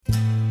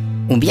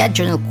Un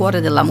viaggio nel cuore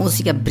della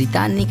musica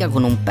britannica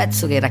con un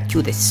pezzo che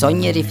racchiude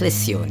sogni e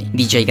riflessioni.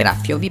 DJ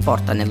Graffio vi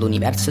porta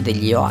nell'universo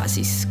degli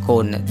Oasis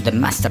con The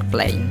Master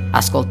Plan.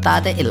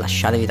 Ascoltate e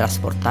lasciatevi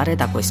trasportare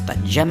da questa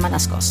gemma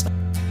nascosta.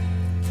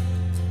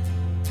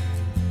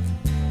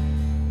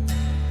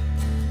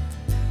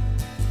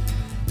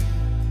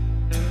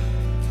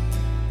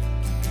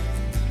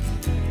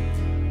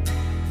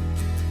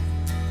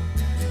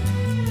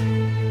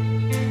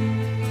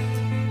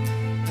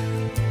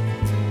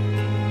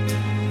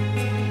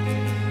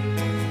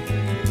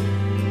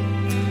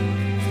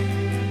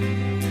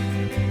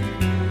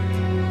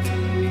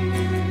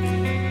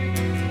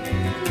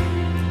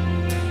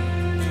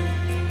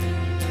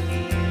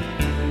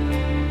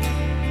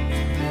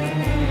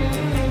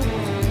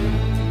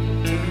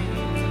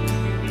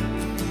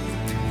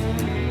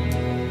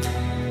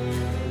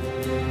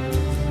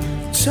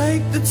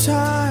 Take the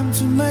time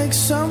to make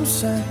some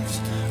sense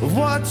of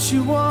what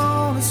you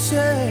want to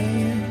say,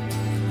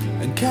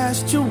 and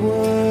cast your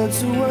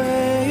words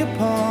away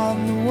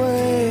upon the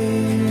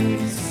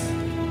waves,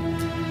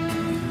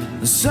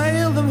 and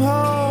sail them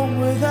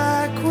home with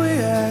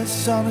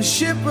acquiesce on a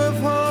ship of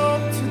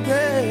hope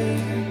today.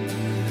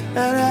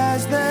 And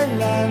as they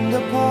land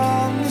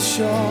upon the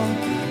shore,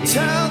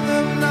 tell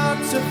them not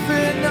to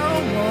fear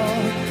no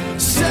more.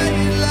 Say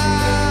it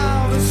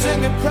loud and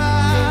sing it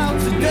proud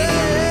today.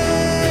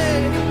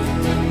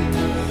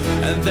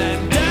 And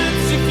then